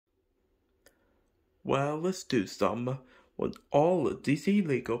Well, let's do some with all the DC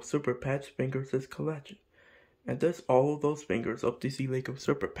Lego Super Pets Fingers' collection. And this all of those fingers of DC Lego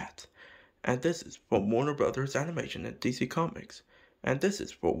Super Pets. And this is from Warner Brothers Animation and DC Comics. And this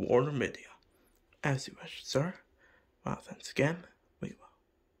is for WarnerMedia. As you wish, sir. Well, then, again, we will.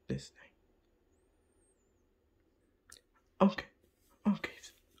 This thing. Okay,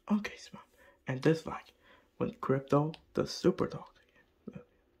 Smart. And this like when Krypto The Superdog.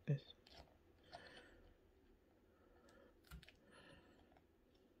 This.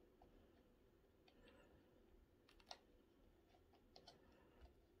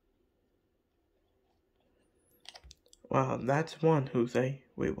 Well, that's one who say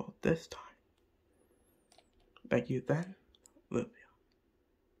we will this time. Thank you then, Livia.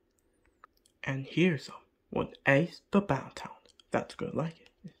 And here's some with Ace the Bathound. That's good, like it.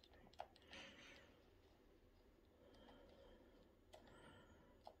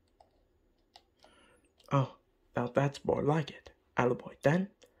 Oh, now that's more like it. Attaboy then,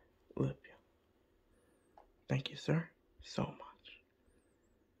 Livia. Thank you, sir, so much.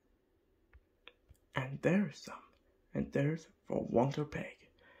 And there's some. And there's for Wonder Pig.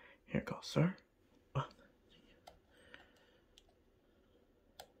 Here goes, sir.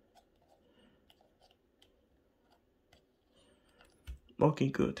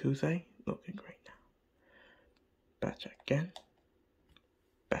 Looking good, Tuesday. Looking great now. Batch again.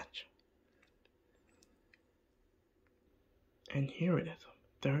 Batch. And here it is.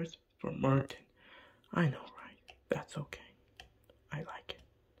 There's for Merton. I know, right? That's okay. I like it.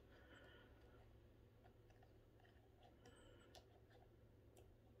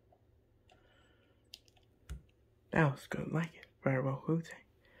 That was good, like it. Very well, Jose.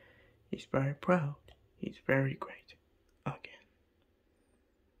 He's very proud. He's very great. Again.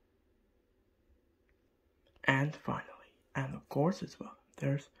 And finally, and of course as well,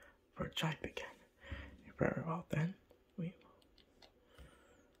 there's for Jipe again. Very well then, we will.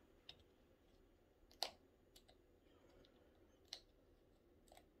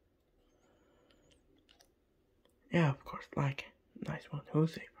 Yeah, of course, like it. Nice one,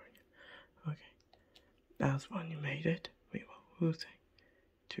 Jose, for you. Okay. That's when you made it. We will Jose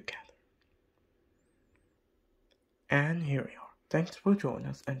together. And here we are. Thanks for joining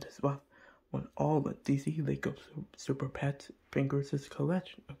us and as well on all the DC Lego Super Pets Fingers'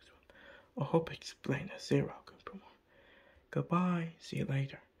 collection. I hope explain a zero. Goodbye. See you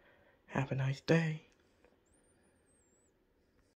later. Have a nice day.